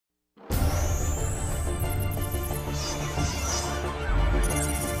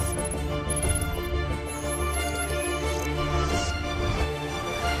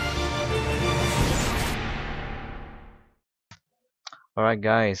Alright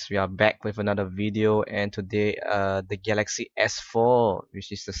guys, we are back with another video, and today the Galaxy S4,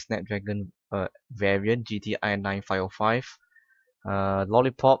 which is the Snapdragon variant GTI 9505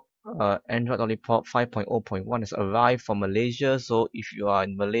 Lollipop, Android Lollipop 5.0.1 has arrived from Malaysia. So if you are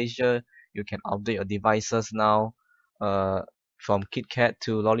in Malaysia, you can update your devices now uh, from KitKat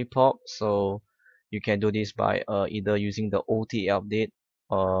to Lollipop. So you can do this by either using the OTA update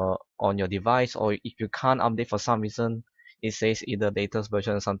on your device, or if you can't update for some reason, it says either latest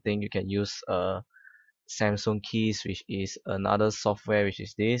version or something, you can use Samsung Kies, which is another software, which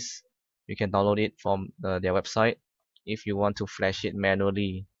is this. You can download it from their website if you want to flash it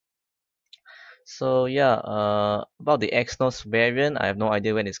manually. So yeah, about the Exynos variant, I have no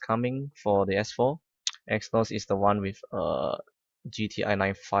idea when it's coming for the S4. Exynos is the one with GTI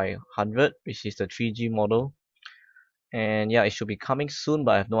 9500, which is the 3G model, and yeah, it should be coming soon,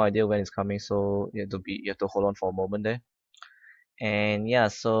 but I have no idea when it's coming. So you have to hold on for a moment there. And yeah,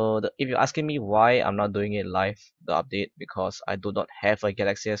 so if you're asking me why I'm not doing it live, the update, because I do not have a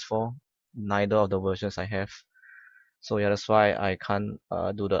Galaxy S4, neither of the versions I have. So yeah, that's why I can't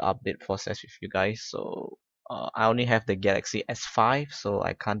do the update process with you guys. So I only have the Galaxy S5, so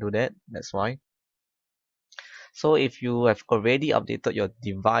I can't do that. That's why. So if you have already updated your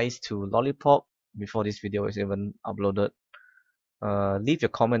device to Lollipop before this video is even uploaded, leave your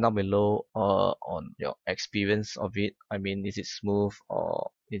comment down below on your experience of it. I mean, is it smooth or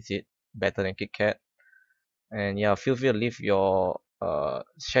is it better than KitKat? And yeah, feel free to leave your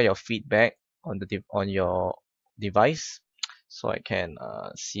share your feedback on on your device, so I can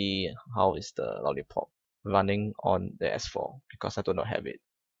see how is the Lollipop running on the S4, because I do not have it.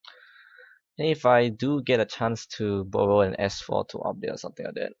 And if I do get a chance to borrow an S4 to update or something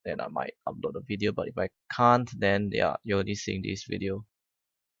like that, then I might upload a video. But if I can't, then yeah, you're already seeing this video.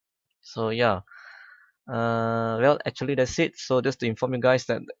 So yeah, well, actually that's it. So just to inform you guys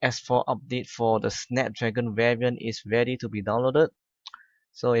that the S4 update for the Snapdragon variant is ready to be downloaded.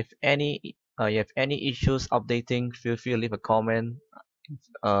 So if you have any issues updating, feel free to leave a comment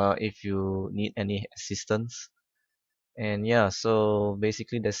if you need any assistance. And yeah, so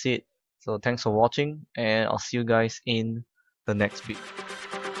basically that's it. So thanks for watching, and I'll see you guys in the next video.